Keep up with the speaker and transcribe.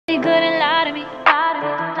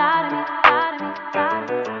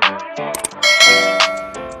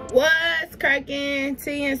cracking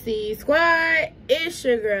TNC squad? It's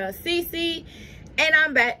your girl Cece, and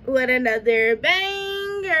I'm back with another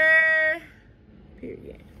banger.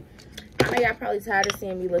 Period. I know y'all probably tired of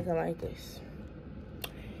seeing me looking like this,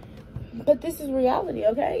 but this is reality,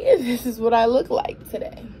 okay? This is what I look like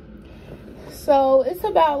today. So it's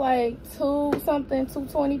about like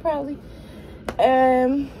 2:20 probably.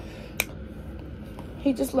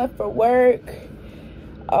 He just left for work.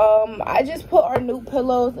 I just put our new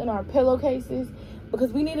pillows in our pillowcases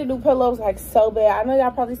because we needed new pillows like so bad. I know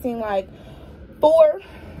y'all probably seen like 4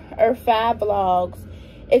 or 5 vlogs.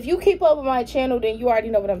 If you keep up with my channel, then you already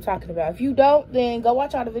know what I'm talking about. If you don't, then go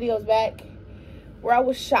watch all the videos back where I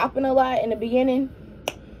was shopping a lot in the beginning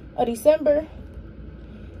of December.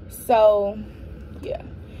 So yeah,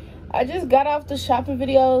 I just got off the shopping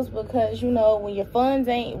videos because, you know, when your funds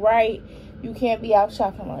ain't right, you can't be out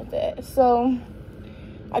shopping like that. So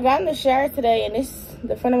I got in the shower today, and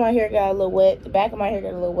the front of my hair got a little wet. The back of my hair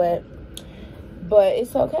got a little wet, but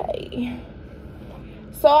it's okay.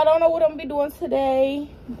 So I don't know what I'm gonna be doing today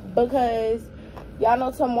because y'all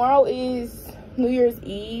know tomorrow is New Year's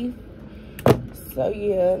Eve. So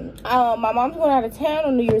yeah, my mom's going out of town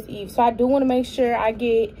on New Year's Eve, so I do want to make sure I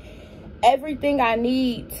get everything I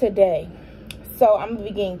need today. So I'm gonna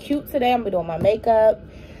be getting cute today. I'm gonna be doing my makeup.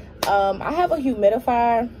 I have a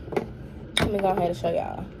humidifier. Let me go ahead and show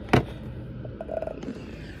y'all.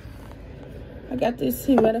 I got this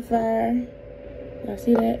humidifier. Y'all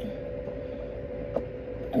see that?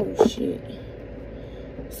 Oh shit.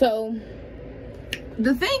 So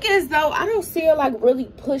the thing is though, I don't see it like really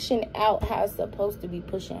pushing out how it's supposed to be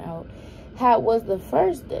pushing out, how it was the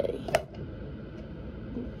first day.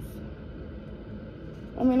 Oops.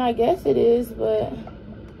 I mean, I guess it is, but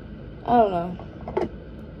I don't know.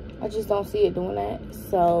 I just don't see it doing that.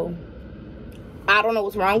 So I don't know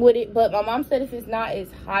what's wrong with it, but my mom said if it's not as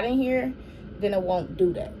hot in here, then it won't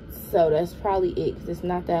do that. So that's probably it, because it's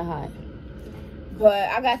not that hot. But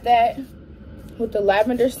I got that with the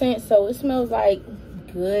lavender scent, so it smells like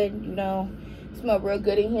good, you know. It smells real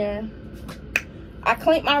good in here. I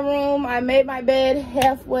cleaned my room. I made my bed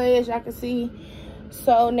halfway, as y'all can see.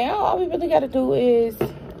 So now all we really got to do is,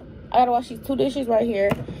 I got to wash these 2 dishes right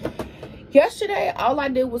here. Yesterday, all I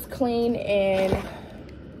did was clean and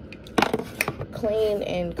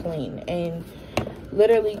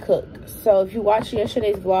literally cook. So if you watched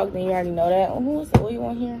yesterday's vlog, then you already know that. Oh, what's the oil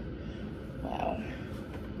on here?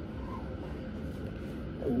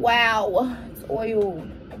 Wow, it's oil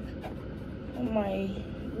on my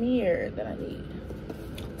mirror that I need.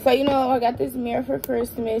 So, you know, I got this mirror for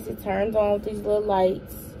Christmas. It turns on with these little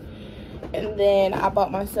lights. And then I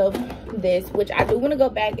bought myself this, which I do want to go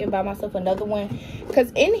back and buy myself another one,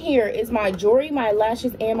 because in here is my jewelry, my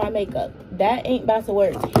lashes, and my makeup. That ain't about to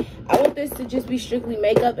work. I want this to just be strictly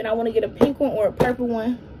makeup, and I want to get a pink one or a purple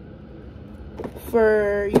one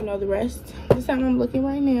for, you know, the rest. This is how I'm looking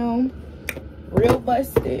right now. Real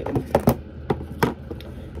busted.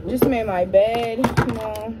 Just made my bed, you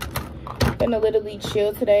know. Gonna literally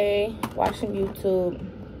chill today, watching YouTube.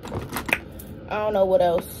 I don't know what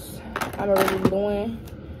else I'm already doing.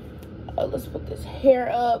 Let's put this hair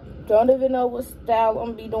up. Don't even know what style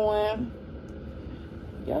I'm gonna be doing.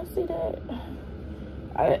 Y'all see that?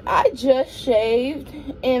 I just shaved,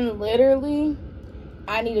 and literally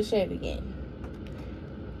I need to shave again.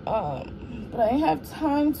 But I didn't have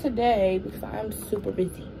time today because I'm super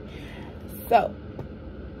busy. So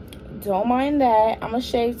don't mind that. I'm gonna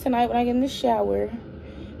shave tonight when I get in the shower.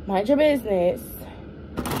 Mind your business.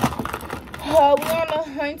 We're on a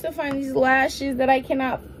hunt to find these lashes that I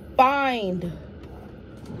cannot find.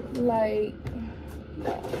 Like,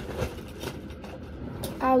 no.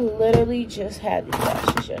 I literally just had these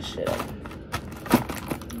lashes yesterday.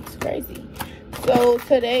 It's crazy. So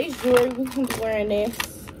today's jewelry, we're gonna be wearing this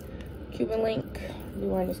Cuban link. I'll be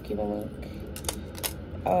wearing this Cuban link.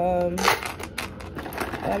 I'm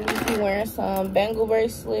just be wearing some bangle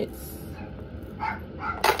bracelets.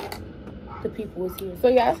 The people was here. So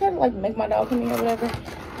yeah, I just had to like make my dog come here or whatever.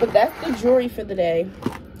 But that's the jewelry for the day.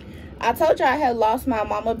 I told y'all I had lost my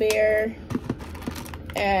mama bear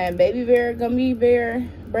and baby bear, gummy bear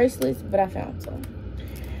bracelets, but I found some.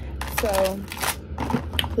 So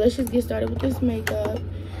let's just get started with this makeup.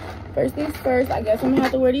 First things first, I guess I'm gonna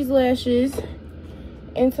have to wear these lashes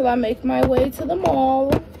until I make my way to the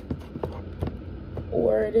mall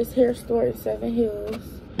or this hair store in 7 Hills.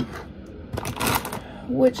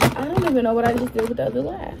 Which I don't even know what I just did with the other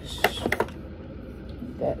lash.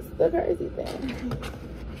 That's the crazy thing.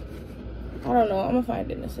 I don't know. I'm gonna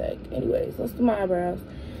find it in a sec. Anyways, let's do my eyebrows.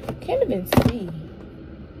 Can't even see.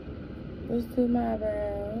 Let's do my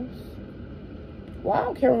eyebrows. Well, I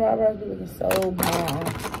don't care when my eyebrows be looking so bomb.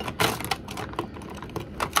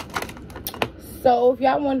 So, if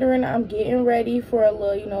y'all wondering, I'm getting ready for a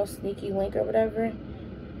little, you know, sneaky link or whatever.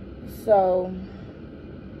 So,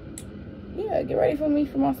 yeah, get ready for me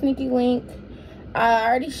for my sneaky link. I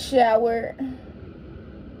already showered.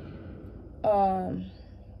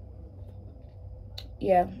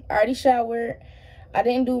 Yeah, I already showered. I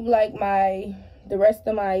didn't do like the rest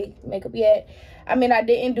of my makeup yet. I mean, I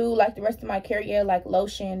didn't do like the rest of my care yet, like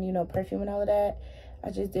lotion, you know, perfume and all of that. I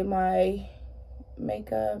just did my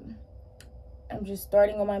makeup. I'm just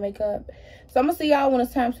starting on my makeup. So I'm gonna see y'all when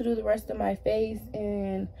it's time to do the rest of my face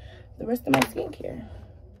and the rest of my skincare.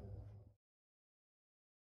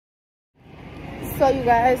 So you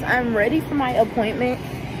guys, I'm ready for my appointment.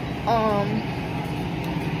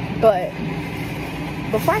 But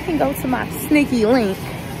before I can go to my sneaky link,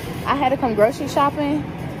 I had to come grocery shopping.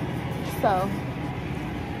 So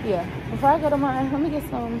yeah, before I go to my, let me get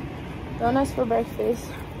some donuts for breakfast.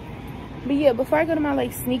 But yeah, before I go to my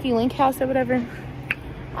like sneaky link house or whatever,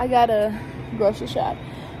 I gotta grocery shop.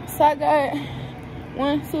 So I got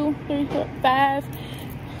 1, 2, 3, 4,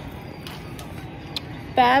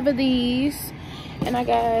 5 of these, and I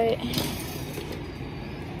got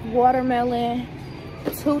watermelon,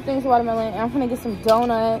 2 things of watermelon, and I'm gonna get some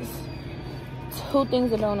donuts, 2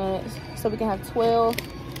 things of donuts, so we can have 12.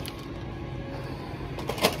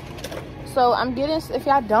 So I'm getting, if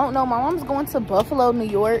y'all don't know, my mom's going to Buffalo, New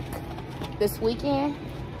York this weekend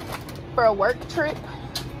for a work trip.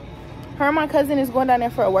 Her and my cousin is going down there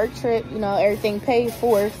for a work trip, you know, everything paid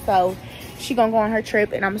for. So she gonna go on her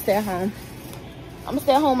trip and I'm gonna stay at home. I'm gonna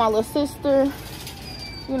stay at home with my little sister,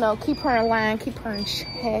 you know, keep her in line, keep her in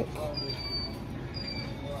check.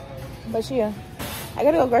 But yeah, I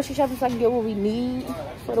gotta go grocery shopping so I can get what we need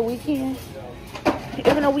for the weekend.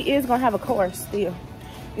 Even though we is gonna have a car still,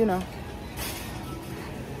 you know.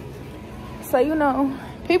 So, you know,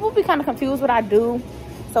 people be kind of confused what I do.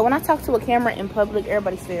 So when I talk to a camera in public,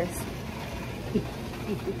 everybody stares.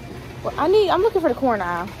 Well, I'm looking for the corn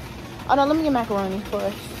aisle. Oh no, let me get macaroni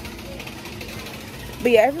first.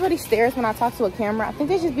 But yeah, everybody stares when I talk to a camera. I think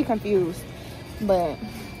they just be confused. But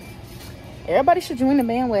everybody should join the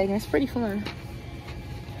bandwagon. It's pretty fun.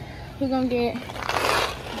 We're gonna get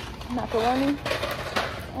macaroni.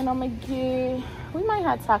 And I'm gonna get, we might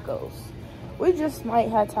have tacos. We just might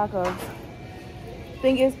have tacos.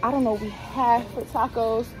 Thing is, I don't know what we have for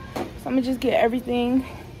tacos. So I'm gonna just get everything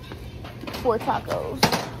for tacos.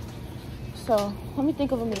 So let me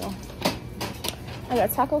think of a meal. I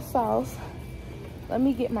got taco sauce. Let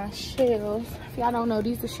me get my shells. If y'all don't know,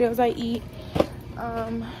 these are the shells I eat.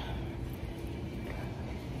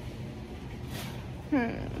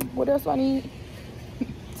 What else do I need?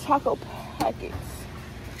 Taco packets.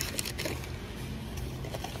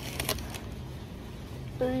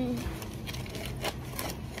 3,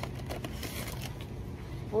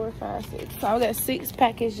 4, 5, 6. So I got 6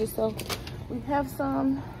 packets just so we have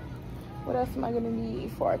some. What else am I gonna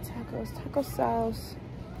need for our tacos? Taco sauce.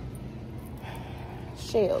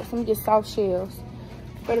 Shells. Let me get soft shells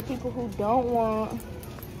for the people who don't want,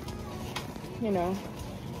 you know,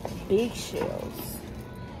 big shells.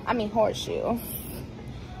 I mean hard shell.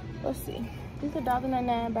 Let's see. These are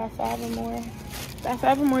 $1.99 by 5 or more. By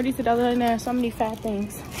 5 or more, these are $1.99. So I'm gonna need 5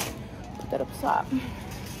 things. Put that up top.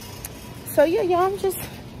 So yeah, y'all, I'm just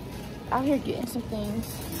out here getting some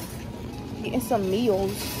things, getting some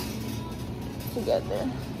meals together.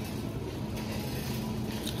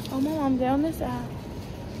 Oh, my mom down this aisle.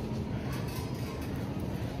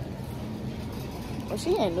 Oh,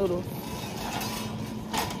 she ain't noodles.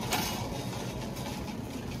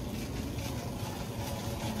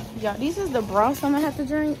 Y'all, these is the broths I'm gonna have to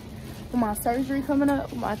drink with my surgery coming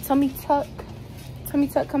up, with my tummy tuck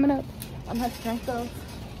coming up. I'm gonna have to drink those.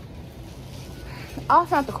 I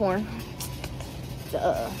found the corn.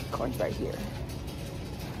 The corn's right here.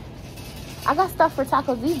 I got stuff for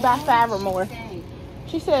tacos. These by 5 or more.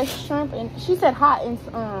 She said shrimp and she said hot and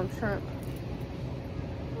shrimp.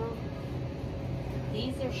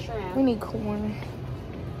 These are shrimp. We need corn.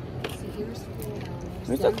 So here's $4.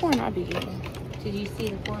 Where's the corn I be getting? Did you see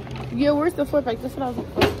the 4-pack? Yeah, where's the 4-pack? That's what I was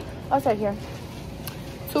looking for. Oh, it's right here.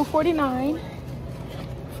 $2.49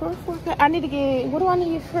 for a 4-pack. I need to get, what do I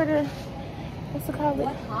need for the, what's it called?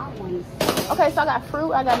 What hot ones? Okay, so I got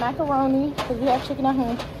fruit, I got macaroni, because we have chicken at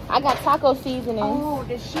home. I got taco seasonings. Oh,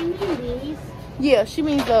 does she mean these? Yeah, she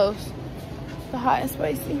means those. The hot and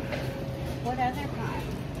spicy. What other kind?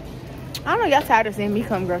 I don't know, y'all tired of seeing me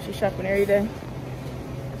come grocery shopping every day.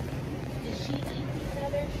 Does she eat these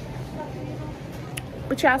other stuff?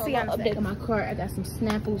 But y'all see, I'm updating my cart. I got some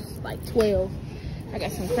Snapples, like 12. I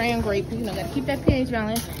got some crayon grape. You know, gotta keep that pH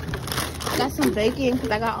balance. I got some bacon because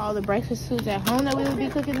I got all the breakfast foods at home that we will be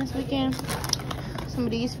cooking this weekend. Some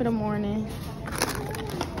of these for the morning.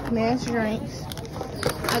 Mashed drinks.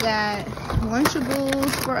 I got Lunchables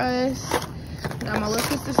for us. Got my little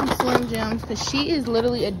sister some Slim Jims because she is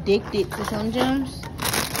literally addicted to Slim Jims.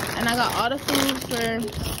 And I got all the food for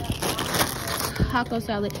taco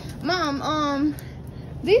salad. Mom,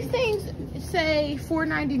 these things say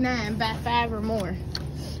 $4.99, buy 5 or more.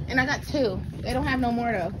 And I got 2. They don't have no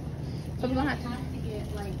more though. So we're gonna have to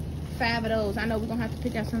get like 5 of those. I know we're gonna have to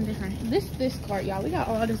pick out something different. This cart, y'all, we got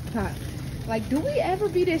all this pot. Like, do we ever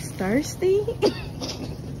be this thirsty?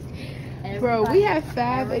 Bro, we have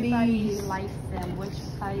 5 of these. Everybody likes them. Which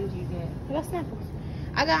kind do you get? I got samples.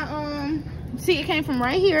 I got, see, it came from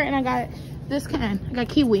right here, and I got this kind. I got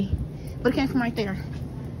kiwi, but it came from right there.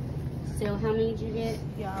 So how many did you get?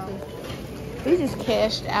 Y'all, we just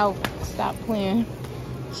cashed out. Stop playing.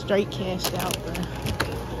 Straight cashed out, bro.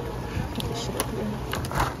 Put this shit up here.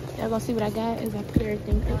 Y'all gonna see what I got is I put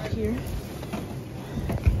everything up here.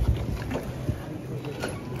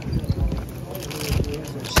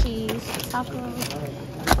 Cheese,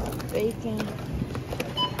 tacos, bacon,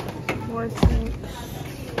 more drinks,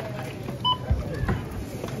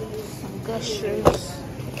 some Gushers,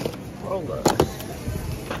 roll-ups,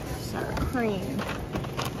 sour cream,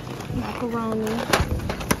 macaroni,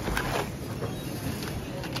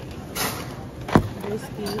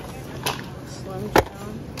 biscuits, Slim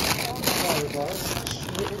Jim,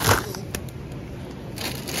 chips.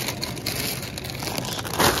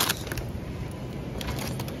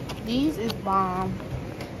 These is bomb.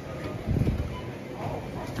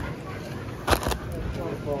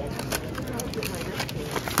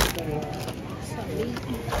 Some meat.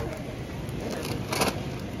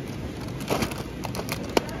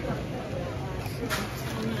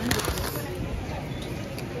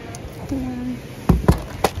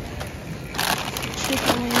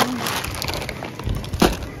 Chicken.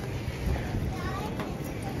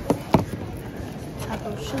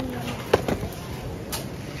 Taco shell.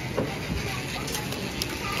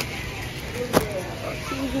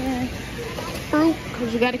 Fruit,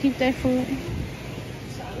 because you got to keep that fruit.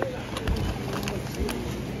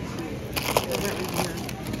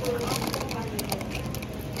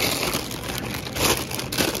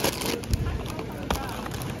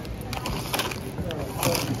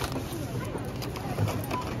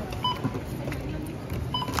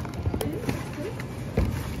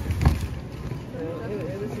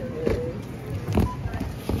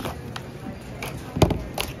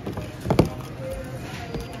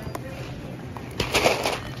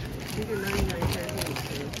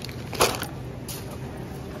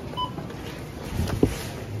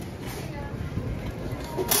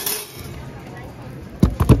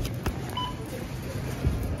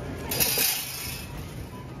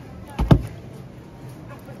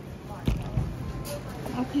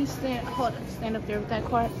 You stand up there with that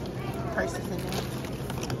cart. Purse is in there.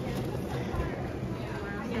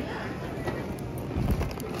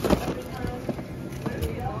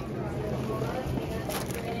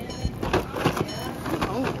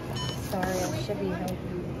 Oh, sorry, I should be helping.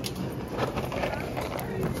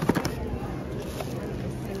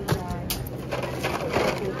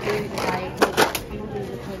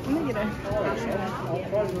 Let me get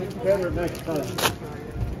a better next time.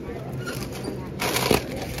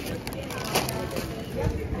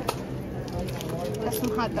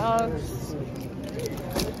 some hot dogs.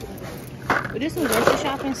 We did some grocery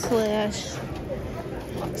shopping slash.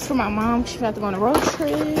 It's for my mom. She's about to go on a road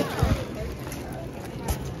trip.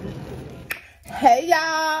 Hey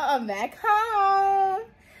y'all, I'm back home.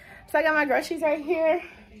 So I got my groceries right here.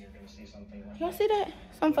 Y'all see that?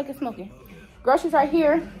 So I'm fucking smoking. Groceries right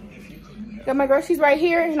here. Got my groceries right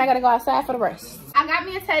here, and I gotta go outside for the rest. I got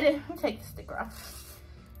me a Tay. Let me take the sticker off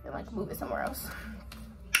and like move it somewhere else.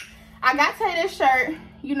 I got Tay this shirt,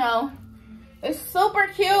 you know. It's super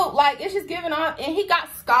cute. Like, it's just giving off. And he got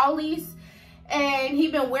Scullies, and he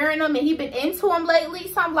been wearing them, and he been into them lately.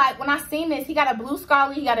 So I'm like, when I seen this, he got a blue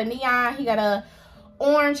Scully, he got a neon, he got a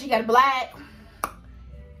orange, he got a black.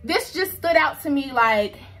 This just stood out to me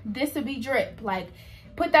like, this would be drip. Like,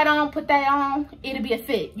 put that on, it'll be a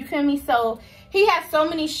fit. You feel me? So he has so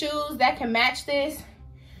many shoes that can match this.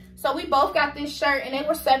 So we both got this shirt, and they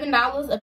were $7 a